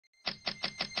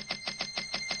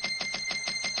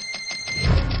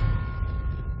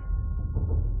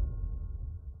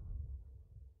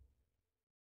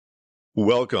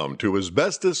Welcome to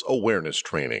Asbestos Awareness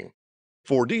Training.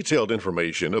 For detailed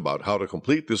information about how to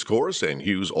complete this course and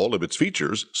use all of its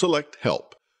features, select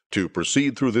Help. To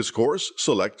proceed through this course,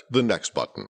 select the Next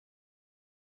button.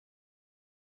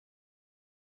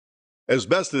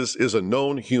 Asbestos is a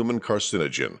known human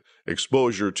carcinogen.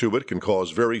 Exposure to it can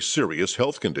cause very serious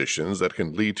health conditions that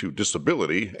can lead to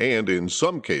disability and, in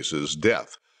some cases,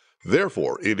 death.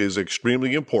 Therefore, it is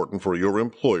extremely important for your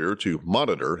employer to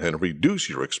monitor and reduce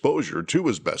your exposure to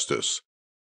asbestos.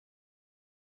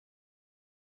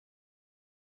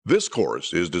 This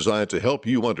course is designed to help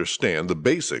you understand the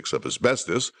basics of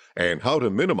asbestos and how to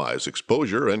minimize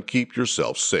exposure and keep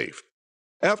yourself safe.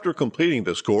 After completing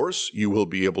this course, you will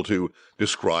be able to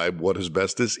describe what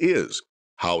asbestos is,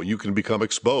 how you can become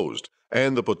exposed,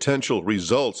 and the potential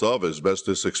results of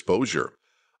asbestos exposure.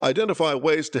 Identify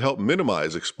ways to help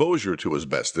minimize exposure to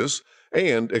asbestos,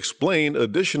 and explain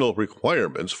additional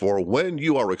requirements for when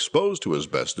you are exposed to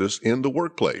asbestos in the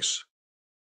workplace.